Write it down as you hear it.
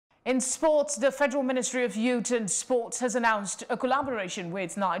In sports, the Federal Ministry of Youth and Sports has announced a collaboration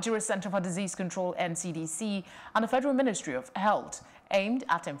with Nigeria Center for Disease Control NCDC and the Federal Ministry of Health, aimed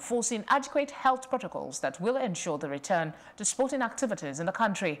at enforcing adequate health protocols that will ensure the return to sporting activities in the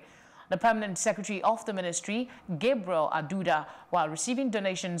country. The Permanent Secretary of the Ministry, Gabriel Aduda, while receiving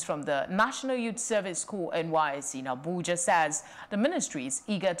donations from the National Youth Service Corps NYSC in Abuja, says the ministry is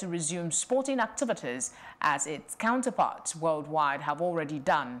eager to resume sporting activities as its counterparts worldwide have already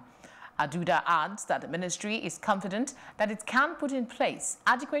done. Aduda adds that the ministry is confident that it can put in place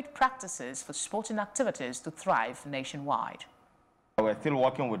adequate practices for sporting activities to thrive nationwide. We're still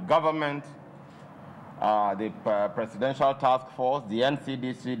working with government, the Presidential Task Force, the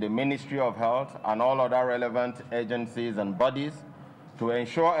NCDC, the Ministry of Health, and all other relevant agencies and bodies to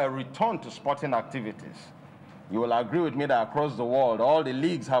ensure a return to sporting activities. You will agree with me that across the world, all the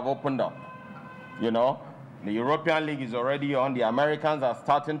leagues have opened up. You know, the European League is already on. The Americans are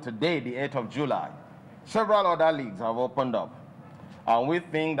starting today, the 8th of July. Several other leagues have opened up. And we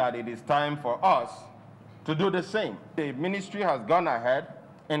think that it is time for us to do the same. The ministry has gone ahead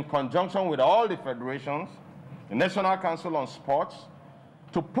in conjunction with all the federations, the National Council on Sports,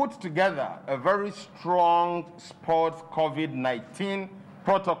 to put together a very strong sports COVID-19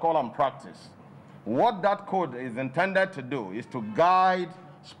 protocol and practice. What that code is intended to do is to guide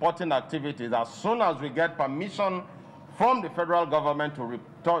sporting activities as soon as we get permission from the federal government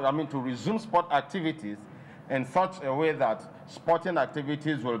to resume sport activities in such a way that sporting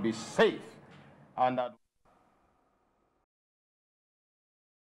activities will be safe and that